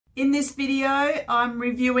In this video, I'm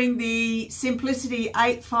reviewing the Simplicity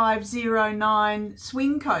 8509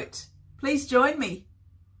 swing coat. Please join me.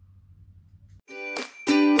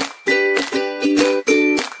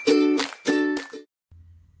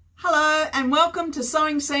 Hello and welcome to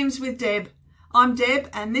Sewing Seams with Deb. I'm Deb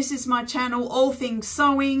and this is my channel, all things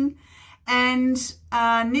sewing and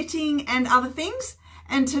knitting and other things.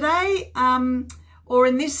 And today, or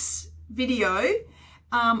in this video,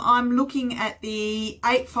 I'm looking at the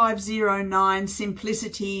 8509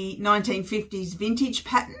 Simplicity 1950s vintage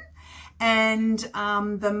pattern and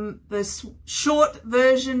the short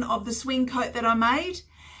version of the swing coat that I made.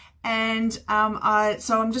 And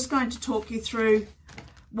so I'm just going to talk you through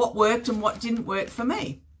what worked and what didn't work for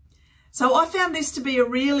me. So I found this to be a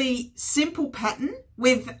really simple pattern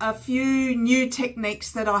with a few new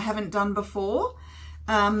techniques that I haven't done before.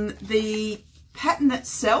 The pattern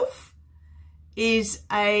itself is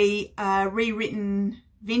a rewritten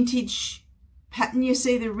vintage pattern. You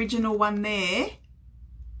see the original one there.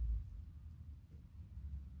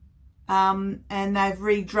 And they've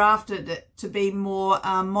redrafted it to be more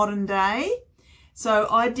modern day. So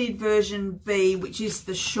I did version B, which is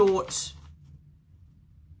the shortened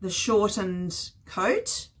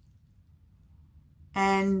coat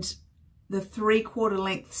and the 3/4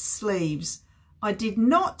 length sleeves. I did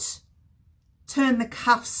not turn the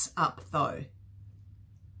cuffs up though.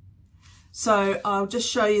 So I'll just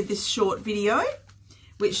show you this short video,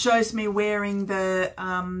 which shows me wearing the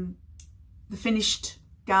finished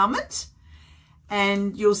garment,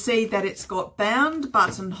 and you'll see that it's got bound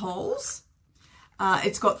buttonholes.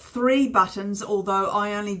 It's got 3 buttons, although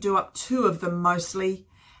I only do up 2 of them mostly,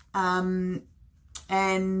 and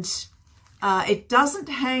it doesn't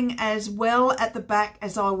hang as well at the back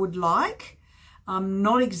as I would like. I'm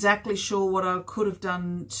not exactly sure what I could have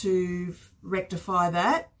done to rectify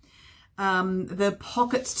that. The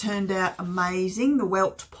pockets turned out amazing, the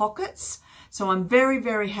welt pockets. So I'm very,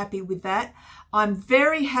 very happy with that. I'm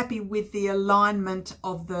very happy with the alignment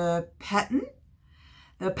of the pattern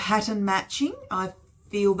matching. I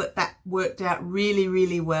feel that that worked out really,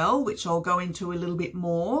 really well, which I'll go into a little bit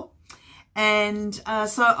more. And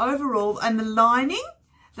so overall, and the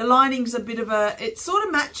lining's a bit of a, it sort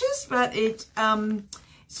of matches, but it's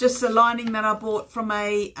just a lining that I bought from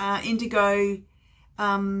a Indigo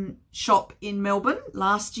shop in Melbourne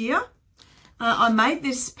last year. I made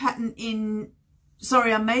this garment in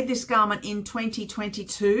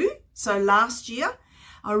 2022, so last year.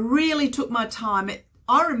 I really took my time.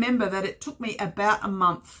 I remember that it took me about a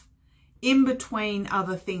month in between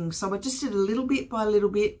other things, so I just did a little bit by little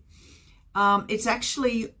bit. It's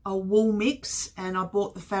actually a wool mix, and I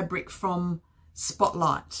bought the fabric from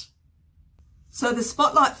Spotlight. So the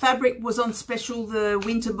Spotlight fabric was on special the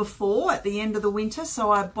winter before, at the end of the winter, so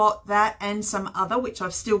I bought that and some other, which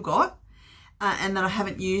I've still got, and that I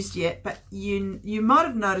haven't used yet. But you might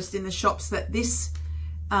have noticed in the shops that this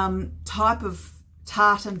type of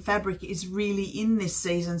tartan fabric is really in this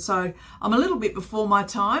season, so I'm a little bit before my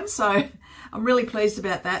time, so I'm really pleased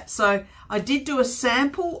about that. So I did do a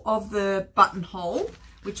sample of the buttonhole,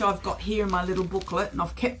 which I've got here in my little booklet, and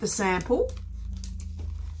I've kept the sample.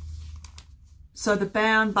 So the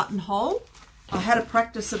bound buttonhole, I had a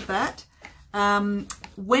practice of that.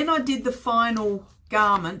 When I did the final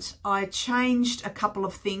garment, I changed a couple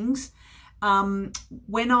of things.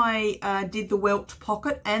 When I did the welt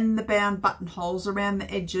pocket and the bound buttonholes around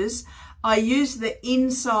the edges, I used the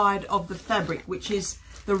inside of the fabric, which is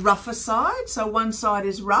the rougher side. So one side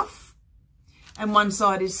is rough and one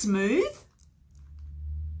side is smooth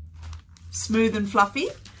and fluffy.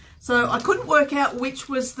 So I couldn't work out which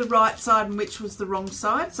was the right side and which was the wrong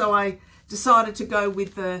side. So I decided to go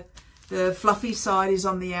with the fluffy side is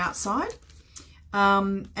on the outside.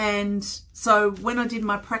 And so when I did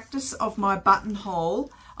my practice of my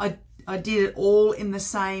buttonhole, I did it all in the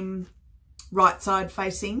same right side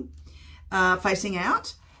facing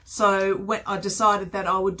out. So when I decided that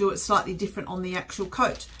I would do it slightly different on the actual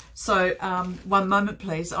coat. So one moment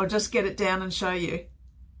please, I'll just get it down and show you.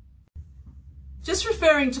 Just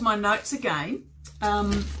referring to my notes again,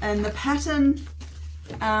 and the pattern,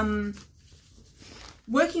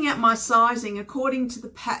 working out my sizing according to the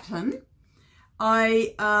pattern,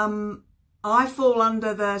 I fall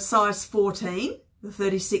under the size 14, the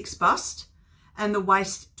 36 bust, and the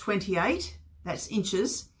waist 28, that's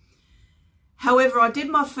inches. However, I did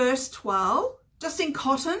my first twirl just in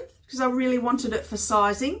cotton because I really wanted it for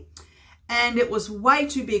sizing, and it was way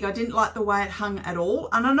too big. I didn't like the way it hung at all.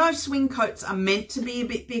 And I know swing coats are meant to be a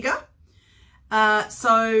bit bigger.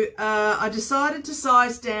 So I decided to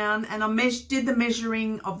size down, and I did the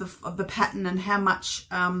measuring of the pattern and how much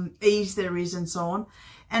ease there is and so on.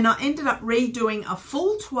 and I ended up redoing a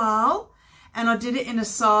full toile, and I did it in a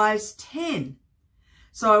size 10.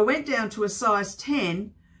 So I went down to a size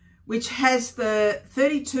 10, which has the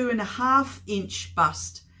 32.5-inch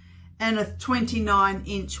bust and a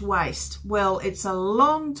 29-inch waist. Well, it's a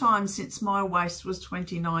long time since my waist was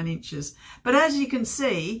 29 inches. But as you can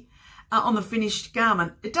see on the finished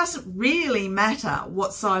garment, it doesn't really matter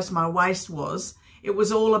what size my waist was. It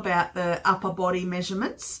was all about the upper body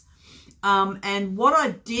measurements. And what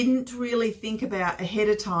I didn't really think about ahead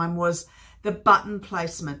of time was the button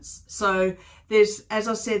placements. So there's, as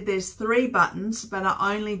I said, there's 3 buttons, but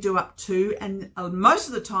I only do up 2, and most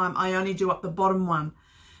of the time I only do up the bottom one.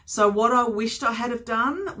 So what I wished I had have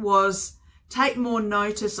done was take more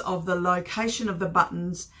notice of the location of the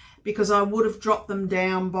buttons, because I would have dropped them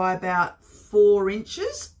down by about 4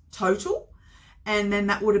 inches total, and then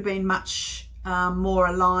that would have been much more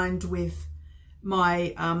aligned with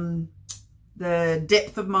my the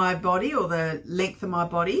depth of my body, or the length of my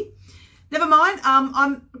body. Never mind,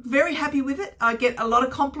 I'm very happy with it. I get a lot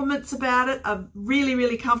of compliments about it. I'm really,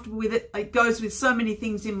 really comfortable with it. It goes with so many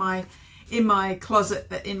things in my closet,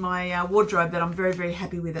 that in my wardrobe, that I'm very, very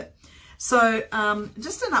happy with it. So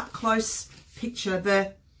just an up close picture.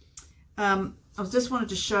 I just wanted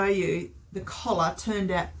to show you the collar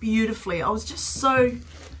turned out beautifully. I was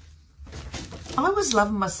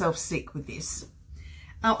loving myself sick with this.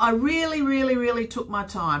 I really, really, really took my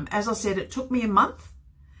time. As I said, it took me a month.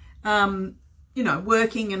 You know,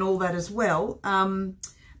 working and all that as well.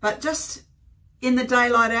 But just in the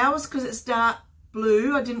daylight hours, because it's dark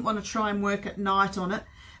blue, I didn't want to try and work at night on it.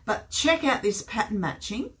 But check out this pattern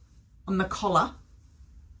matching on the collar.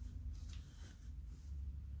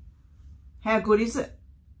 How good is it?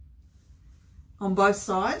 On both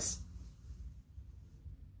sides.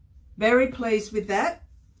 Very pleased with that.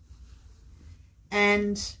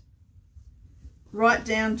 And right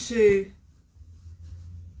down to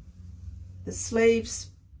the sleeves.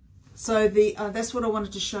 So the that's what I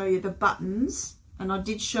wanted to show you, the buttons, and I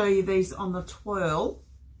did show you these on the twirl.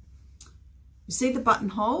 You see the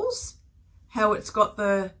buttonholes, how it's got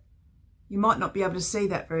the, you might not be able to see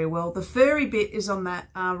that very well, the furry bit is on that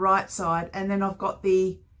right side, and then I've got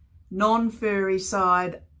the non-furry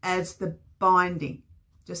side as the binding,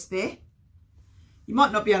 just there. You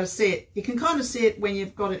might not be able to see it. You can kind of see it when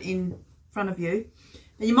you've got it in front of you,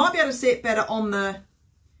 and you might be able to see it better on the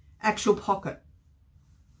actual pocket.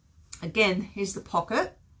 Again, here's the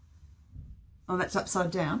pocket. Oh, that's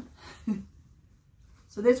upside down.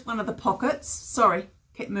 So there's one of the pockets. Sorry,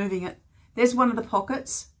 kept moving it. There's one of the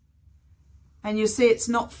pockets. And you'll see it's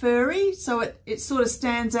not furry, so it sort of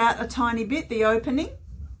stands out a tiny bit, the opening.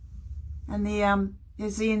 And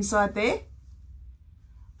there's the inside there.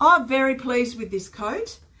 I'm very pleased with this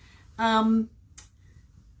coat.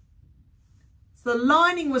 The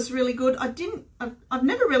lining was really good. I've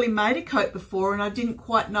never really made a coat before, and I didn't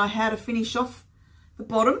quite know how to finish off the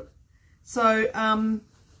bottom. So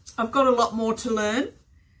I've got a lot more to learn.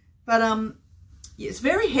 But yeah, it's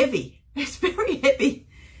very heavy. It's very heavy,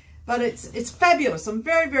 but it's fabulous. I'm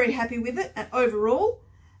very, very happy with it overall.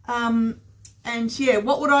 And yeah,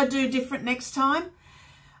 what would I do different next time?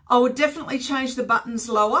 I would definitely change the buttons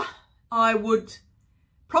lower. I would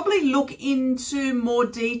probably look into more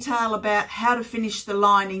detail about how to finish the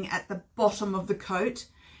lining at the bottom of the coat,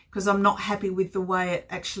 because I'm not happy with the way it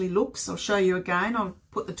actually looks. I'll show you again. I'll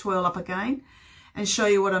put the twirl up again and show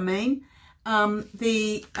you what I mean. An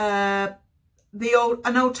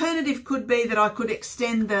alternative could be that I could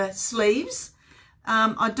extend the sleeves.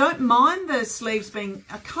 I don't mind the sleeves being,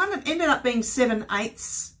 I kind of ended up being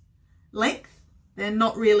 7/8 length. They're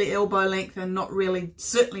not really elbow length, and not really,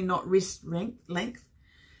 certainly not wrist length.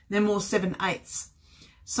 They're more 7/8.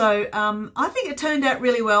 So I think it turned out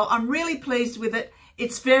really well. I'm really pleased with it.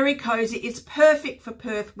 It's very cozy. It's perfect for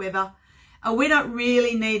Perth weather. We don't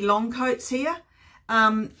really need long coats here.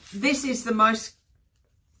 This is the most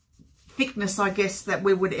thickness, I guess, that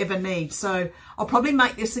we would ever need. So I'll probably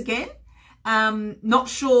make this again. Not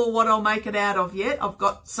sure what I'll make it out of yet. I've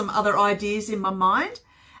got some other ideas in my mind.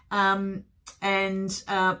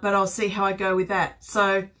 But I'll see how I go with that.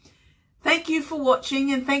 So thank you for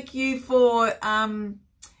watching, and thank you for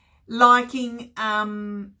liking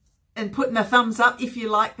and putting a thumbs up if you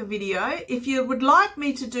like the video. If you would like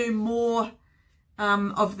me to do more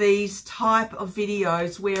of these type of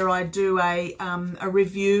videos where I do a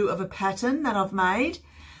review of a pattern that I've made,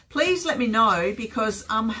 please let me know, because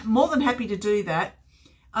I'm more than happy to do that.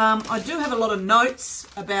 I do have a lot of notes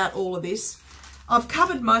about all of this. I've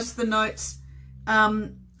covered most of the notes.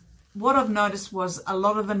 What I've noticed was a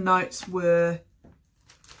lot of the notes were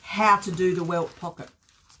how to do the welt pocket.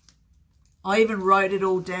 I even wrote it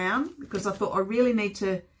all down because I thought I really need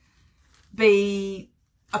to be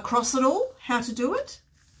across it all, how to do it.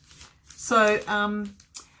 So,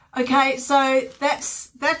 okay, so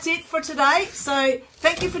that's it for today. So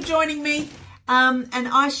thank you for joining me, and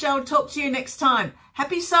I shall talk to you next time.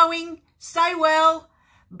 Happy sewing, stay well,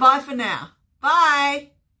 bye for now.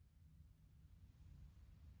 Bye.